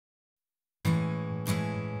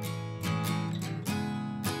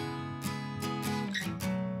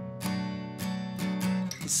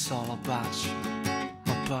It's all about you,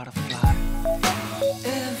 my butterfly.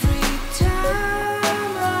 Every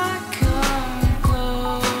time I come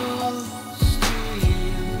close to you,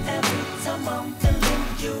 every time I'm feeling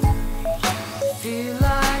you, feel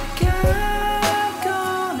like I'm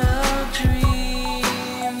gonna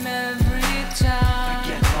dream every time.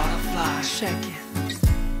 Get butterfly, shake it.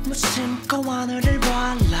 무심코 하늘을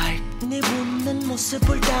봐 like 네 웃는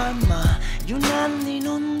모습을 담아 유난히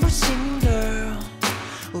눈부신 girl.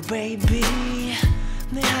 Oh baby,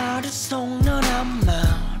 내 하루 속 너란 말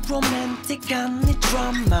로맨틱한 네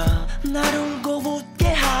드라마 날 울고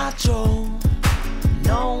웃게 하죠.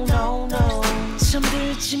 No no no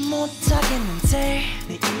잠들지 못하겠는데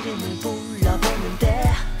네 이름을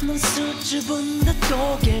불러보는데 넌 수줍은 듯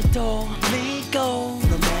고개를 돌리고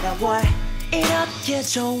No matter what 이렇게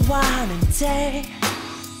좋아하는데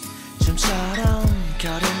좀처럼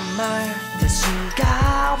거짓말 될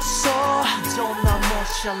수가 없어 Don't know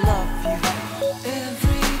much I love you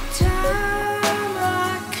Every time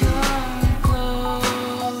I come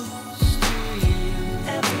close to you,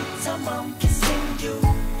 Every time I'm kissing you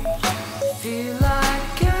feel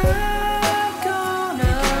like I'm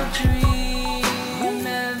gonna dream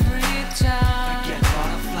every time. Get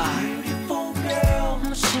butterfly. Beautiful girl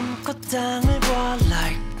무심코 땅을 봐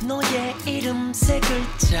like 너의 이름 세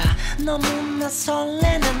글자 너무나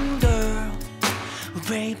설레는 girl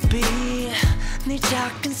Baby 네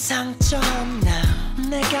작은 상처 하나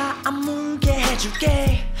내가 아물게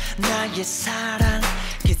해줄게 나의 사랑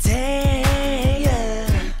그대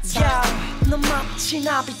yeah. 넌 마치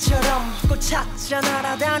나비처럼 꽃 찾아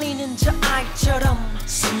날아다니는 저 아이처럼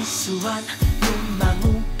순수한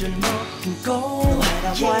눈망울을 머금고 No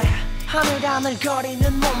matter what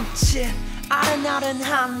하늘하늘거리는 몸짓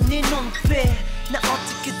아른아른한 네 눈빛 나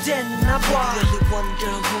어떻게 됐나 봐 Really one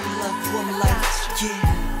girl who love one like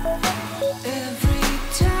yeah. Every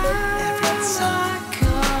time I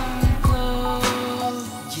come close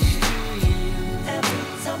to you, Every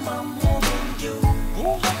time I'm holding you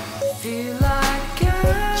feel like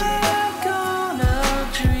I'm gonna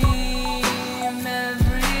dream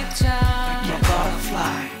every time. Get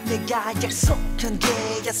butterfly. 내가 약속한 게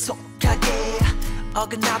약속하게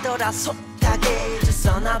어긋나더라 숱하게 Just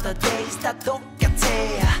another days 다 똑같아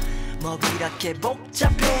뭐 이렇게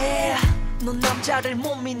복잡해 넌 남자를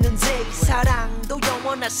못 믿는데 사랑도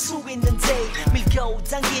영원할 수 있는데 밀고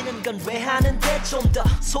당기는 건 왜 하는데 좀 더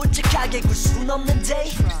솔직하게 굴 순 없는데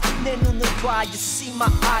내 눈을 봐 You see my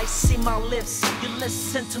eyes, see my lips You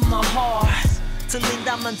listen to my heart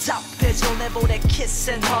들린다면 답해줘 내볼에 kiss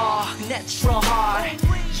and hug Natural heart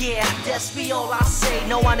Yeah, that's be all I say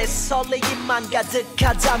너 안에 설레임만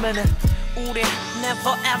가득하다면은 우리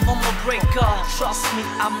never ever more break up Trust me,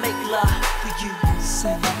 I make love for you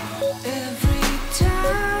Sing Every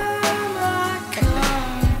time I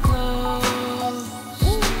come close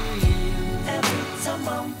to you, Every time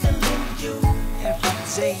I'm feeling you Every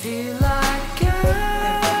day. feel like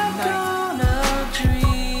I'm gonna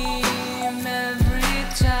dream every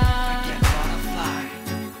time. Get butterfly.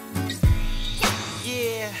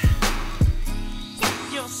 Yeah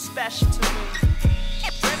You're special to me